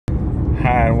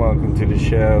Hi and welcome to the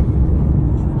show.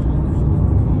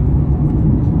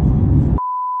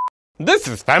 This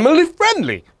is family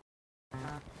friendly.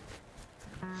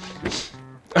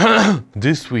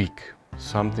 This week,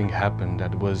 something happened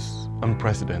that was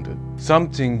unprecedented.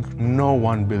 Something no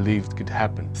one believed could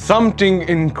happen. Something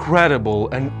incredible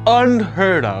and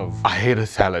unheard of. I hate a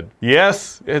salad.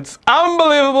 Yes, it's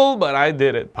unbelievable, but I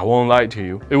did it. I won't lie to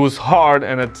you. It was hard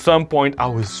and at some point I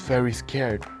was very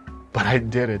scared. But I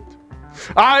did it.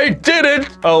 I did it!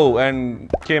 Oh, and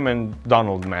Kim and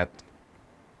Donald met.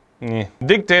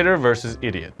 Dictator versus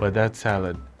idiot. But that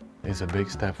salad is a big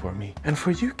step for me. And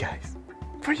for you guys.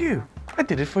 For you. I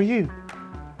did it for you.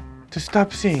 To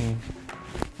stop seeing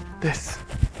this.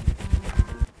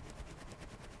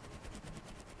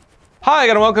 Hi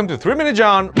and welcome to 3 Minute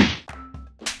John.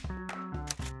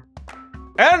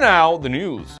 And now the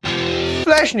news.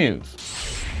 Flash news.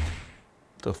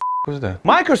 The f was that?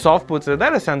 Microsoft puts a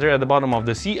data center at the bottom of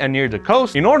the sea and near the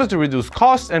coast in order to reduce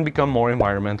costs and become more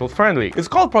environmental friendly. It's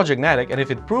called Project Natick, and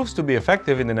if it proves to be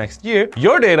effective in the next year,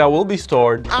 your data will be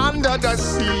stored under the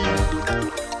sea.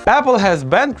 Apple has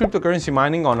banned cryptocurrency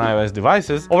mining on iOS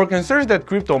devices over concerns that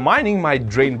crypto mining might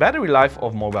drain battery life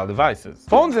of mobile devices.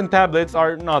 Phones and tablets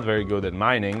are not very good at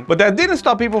mining, but that didn't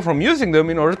stop people from using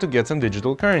them in order to get some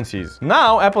digital currencies.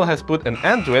 Now Apple has put an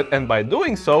end to it, and by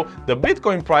doing so, the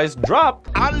Bitcoin price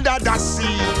dropped under the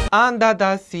sea. Under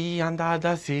the sea, under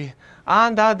the sea,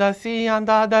 under the sea,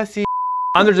 under the sea.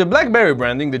 Under the BlackBerry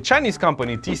branding, the Chinese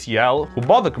company TCL, who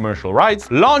bought the commercial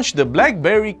rights, launched the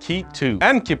BlackBerry Key 2.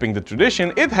 And keeping the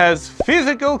tradition, it has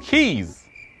physical keys.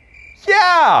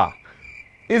 Yeah!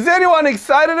 Is anyone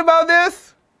excited about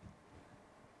this?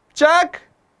 Check?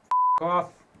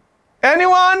 Off.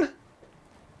 Anyone?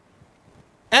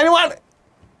 Anyone?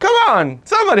 Come on!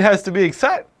 Somebody has to be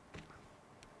excited.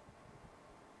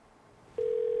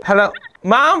 Hello?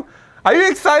 Mom? Are you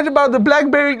excited about the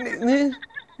BlackBerry?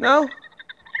 No?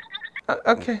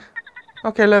 Okay.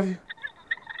 Okay, love you.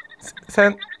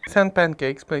 Send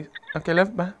pancakes, please. Okay, love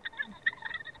you. Bye.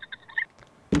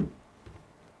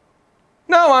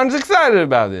 No one's excited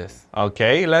about this.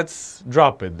 Okay, let's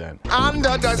drop it then.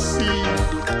 Under the sea.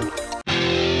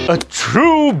 A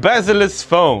true bezel-less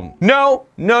phone. No.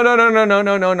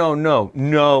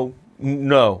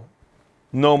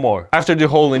 No more. After the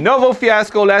whole Lenovo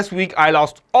fiasco last week, I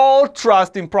lost all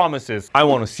trust in promises. I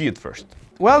want to see it first.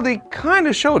 Well, they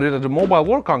kinda showed it at the Mobile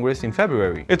World Congress in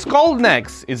February. It's called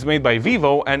Nex, it's made by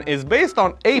Vivo, and is based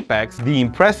on Apex, the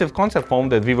impressive concept phone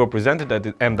that Vivo presented at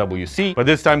the MWC, but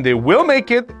this time they will make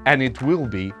it, and it will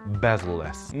be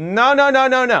bezel-less. No.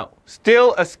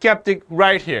 Still a skeptic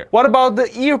right here. What about the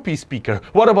earpiece speaker?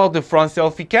 What about the front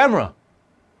selfie camera?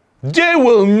 They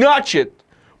will notch it!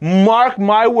 Mark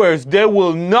my words, they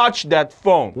will notch that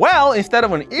phone. Well, instead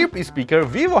of an earpiece speaker,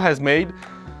 Vivo has made,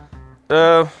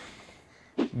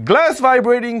 glass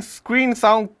vibrating screen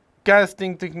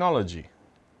soundcasting technology.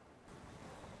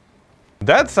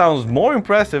 That sounds more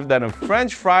impressive than a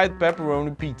French fried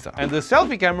pepperoni pizza. And the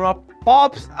selfie camera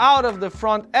pops out of the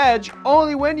front edge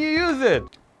only when you use it.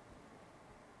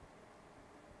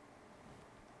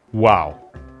 Wow.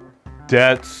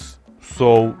 That's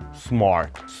so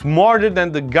smart. Smarter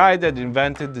than the guy that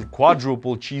invented the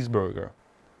quadruple cheeseburger.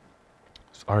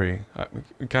 Sorry, I'm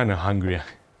kinda hungry.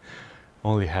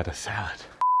 Only had a salad.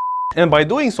 And by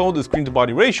doing so, the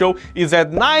screen-to-body ratio is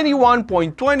at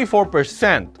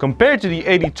 91.24% compared to the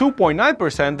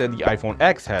 82.9% that the iPhone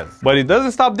X has. But it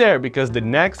doesn't stop there, because the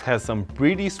Nex has some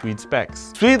pretty sweet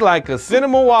specs. Sweet like a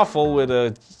cinnamon waffle with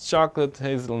a chocolate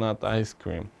hazelnut ice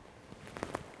cream.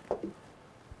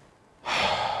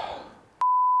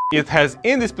 It has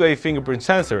in-display fingerprint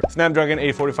sensor, Snapdragon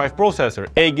 845 processor,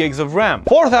 8 gigs of RAM,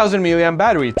 4000 mAh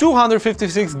battery,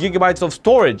 256 gigabytes of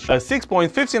storage, a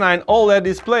 6.59 OLED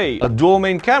display, a dual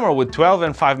main camera with 12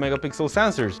 and 5 megapixel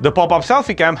sensors. The pop-up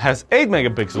selfie cam has 8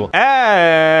 megapixel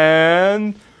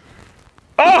and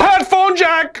a headphone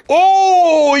jack!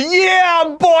 Oh yeah,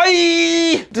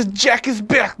 boy! The jack is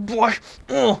back, boy!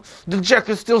 The jack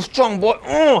is still strong, boy!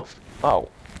 Oh.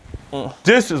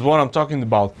 This is what I'm talking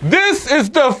about. This is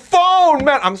the phone,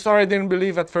 man! I'm sorry I didn't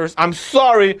believe at first. I'm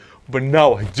sorry, but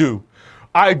now I do.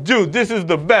 I do. This is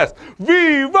the best.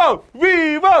 Vivo!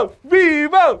 Vivo!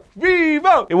 Vivo!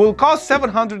 Vivo! It will cost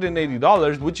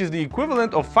 $780, which is the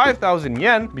equivalent of 5,000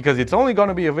 yen, because it's only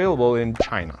gonna be available in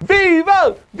China.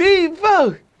 Vivo!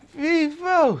 Vivo!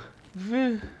 Vivo!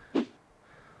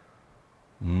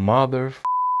 Mother...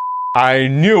 I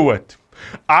knew it!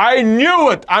 I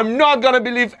knew it! I'm not gonna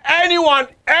believe anyone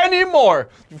anymore!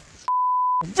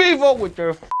 Vivo with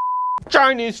their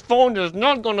Chinese phone is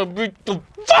not gonna beat the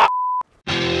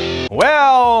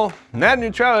Well, net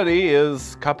neutrality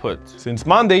is kaput. Since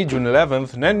Monday, June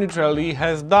 11th, net neutrality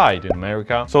has died in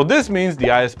America. So this means the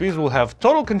ISPs will have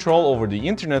total control over the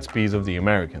internet speeds of the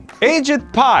Americans.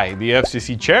 Agent Pi, the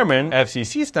FCC chairman,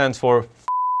 FCC stands for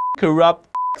corrupt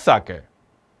sucker.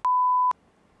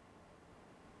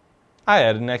 I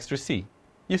added an extra C.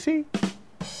 You see?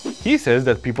 He says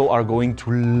that people are going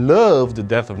to love the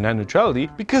death of net neutrality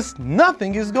because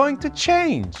nothing is going to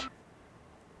change.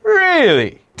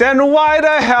 Really? Then why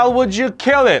the hell would you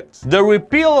kill it? The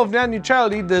repeal of net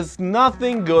neutrality does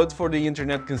nothing good for the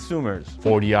internet consumers.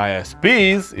 For the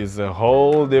ISPs is a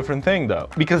whole different thing though.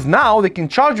 Because now they can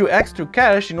charge you extra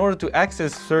cash in order to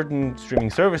access certain streaming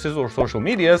services or social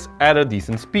medias at a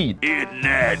decent speed. Isn't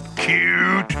that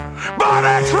cute?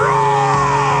 But it's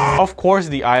wrong! Of course,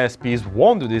 the ISPs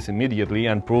won't do this immediately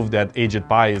and prove that Agent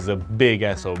Pi is a big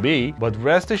SOB, but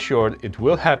rest assured it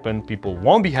will happen, people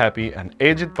won't be happy, and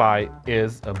Agent Pi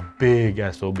is a big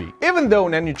SOB. Even though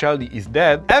net neutrality is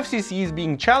dead, FCC is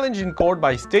being challenged in court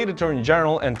by state attorney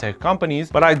general and tech companies,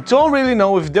 but I don't really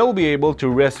know if they'll be able to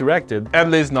resurrect it,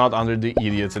 at least not under the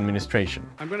idiot's administration.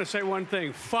 I'm gonna say one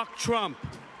thing, fuck Trump.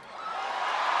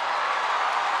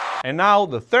 And now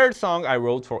the third song I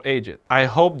wrote for Agent. I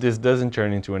hope this doesn't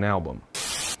turn into an album.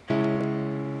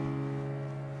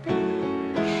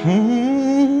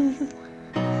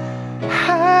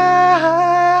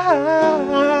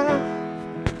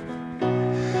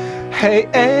 Hey,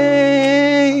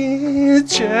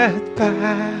 Agent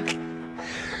Pi,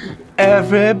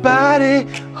 everybody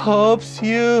hopes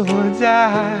you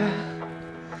die.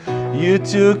 You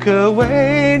took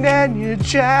away net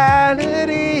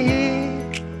neutrality.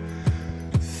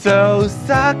 So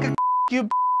suck a you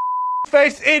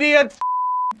face idiot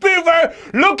beaver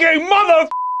looking mother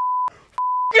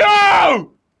go!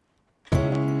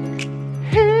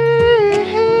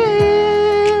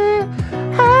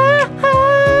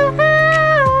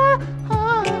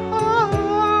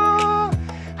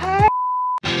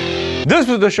 This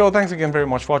was the show. Thanks again very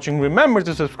much for watching. Remember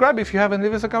to subscribe if you haven't.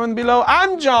 Leave us a comment below.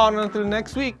 I'm John. Until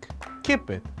next week, keep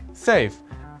it safe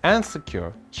and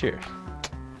secure. Cheers.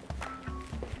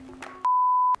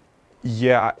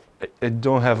 Yeah, I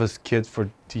don't have a skit for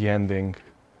the ending.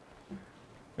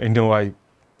 I know I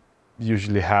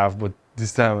usually have, but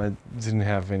this time I didn't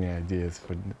have any ideas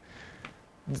for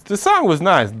the song was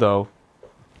nice though.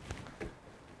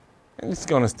 I'm just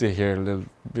gonna stay here a little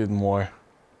bit more.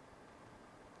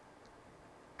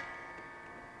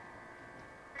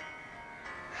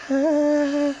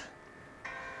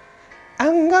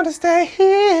 I'm gonna stay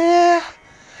here.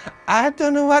 I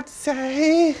don't know what to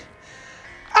say.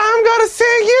 I'm gonna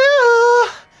sing you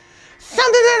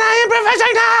something that I improvise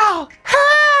right now.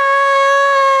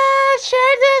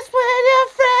 Share this with your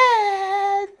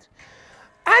friend.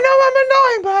 I know I'm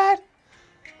annoying, but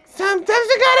sometimes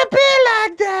you gotta be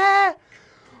like that.